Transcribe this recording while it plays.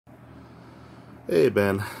Hey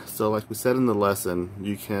Ben, so like we said in the lesson,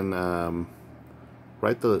 you can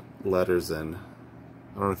write the letters in.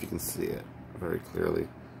 I don't know if you can see it very clearly.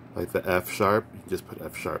 Like the F sharp, you can just put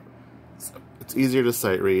F sharp. It's easier to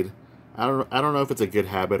sight read. I don't know if it's a good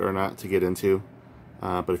habit or not to get into,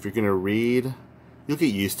 but if you're gonna read, you'll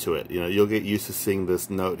get used to it. You know, you'll get used to seeing this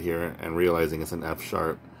note here and realizing it's an F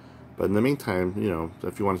sharp. But in the meantime, you know,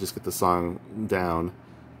 if you want to just get the song down,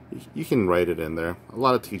 you can write it in there. A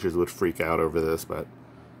lot of teachers would freak out over this, but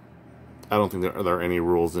I don't think there are any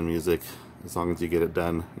rules in music as long as you get it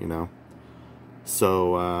done, you know.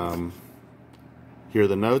 So here are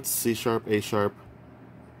the notes: C sharp, A sharp,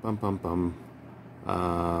 bum bum bum,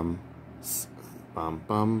 bum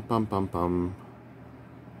bum bum bum bum,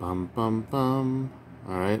 bum bum bum.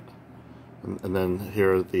 All right, and then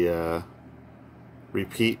here are the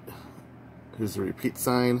repeat. Here's the repeat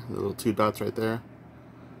sign, the little two dots right there.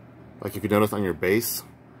 Like if you notice on your bass,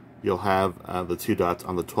 you'll have the two dots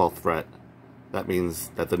on the 12th fret. That means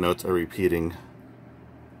that the notes are repeating,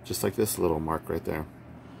 just like this little mark right there.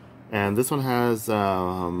 And this one has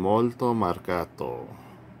molto marcato.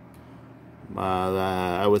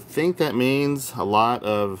 I would think that means a lot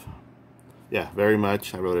of, yeah, very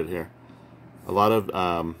much. I wrote it here. A lot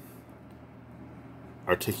of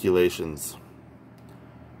articulations.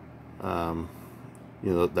 You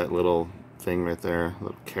know, that little thing right there,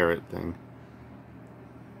 little caret thing.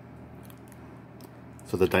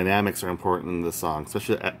 So the dynamics are important in the song,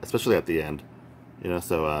 especially at the end. You know,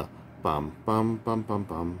 so bum bum bum bum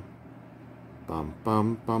bum, bum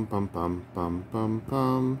bum bum bum bum bum bum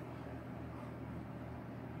bum,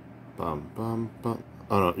 bum bum bum.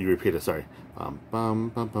 Oh no, you repeat it. Sorry. Bum bum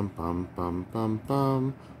bum bum bum bum bum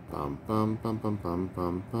bum, bum bum bum bum bum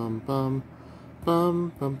bum bum bum.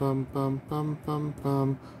 Bum bum bum bum bum bum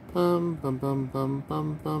bum bum bum bum bum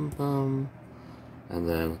bum bum bum, and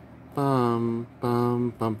then bum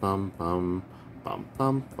bum bum bum bum bum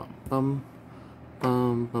bum bum bum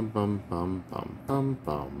bum bum bum bum bum bum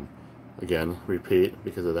bum. Again, repeat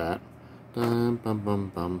because of that. Bum bum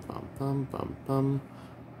bum bum bum bum bum bum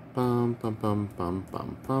bum bum bum bum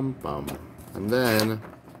bum bum bum, and then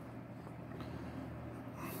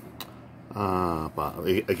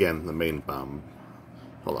again the main bum.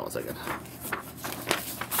 Hold on a second.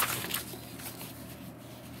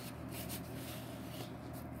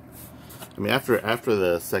 I mean, after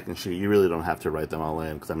the second sheet, you really don't have to write them all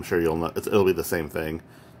in because I'm sure you'll know it'll be the same thing,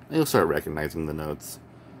 and you'll start recognizing the notes.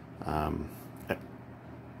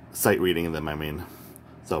 Sight reading them, I mean.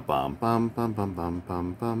 So bum bum bum bum bum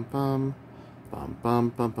bum bum bum, bum bum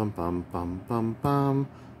bum bum bum bum bum bum,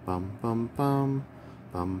 bum bum bum,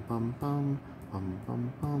 bum bum bum, bum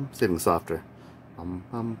bum bum. Getting softer. Bum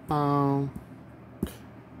bum bum,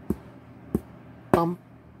 bum.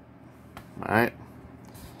 All right.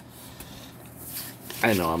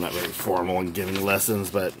 I know I'm not very formal in giving lessons,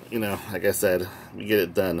 but you know, like I said, we get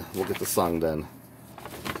it done. We'll get the song done.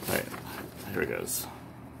 All right, here it goes.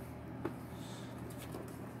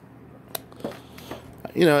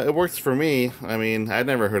 You know, it works for me. I mean, I'd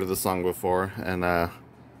never heard of the song before, and I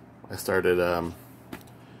started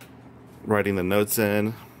writing the notes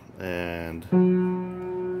in, and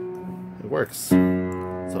it works.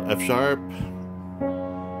 So F sharp.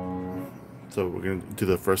 So we're gonna do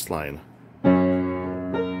the first line.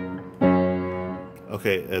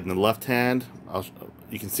 Okay, in the left hand,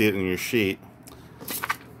 you can see it in your sheet.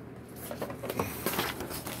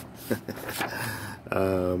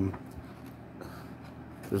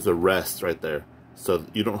 There's a rest right there, so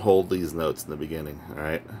you don't hold these notes in the beginning. All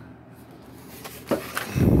right.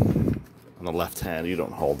 On the left hand, you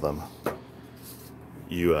don't hold them.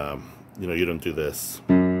 You know, you don't do this.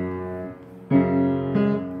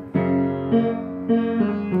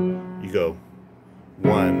 You go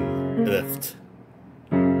one lift.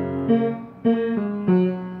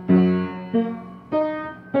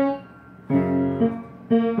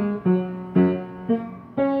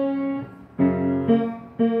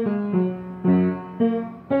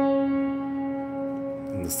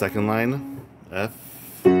 In the second line, F.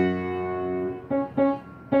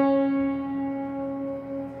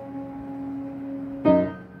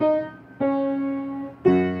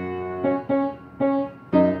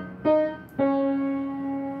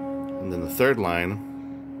 And then the third line,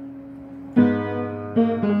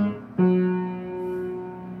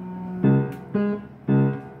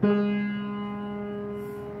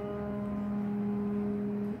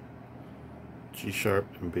 G sharp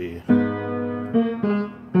and B.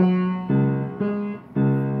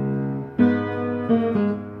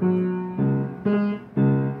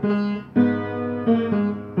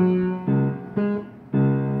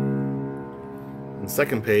 And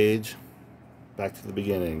second page, back to the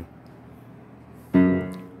beginning.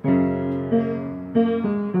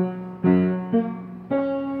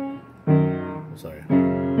 Sorry.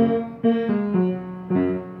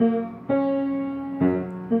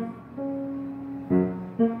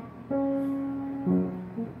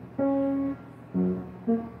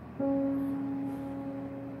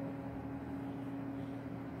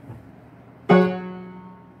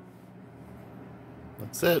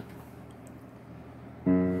 That's it.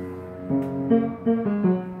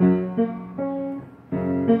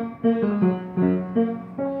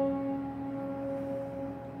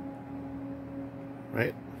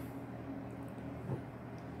 Right?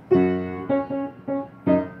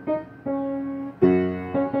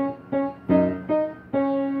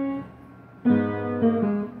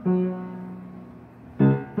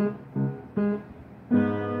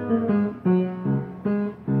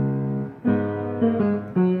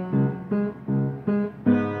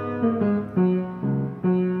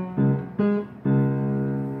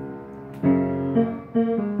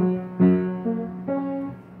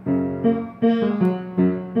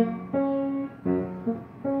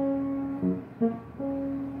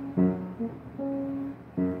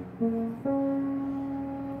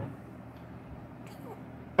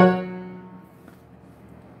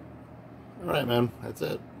 All right, man. That's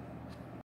it.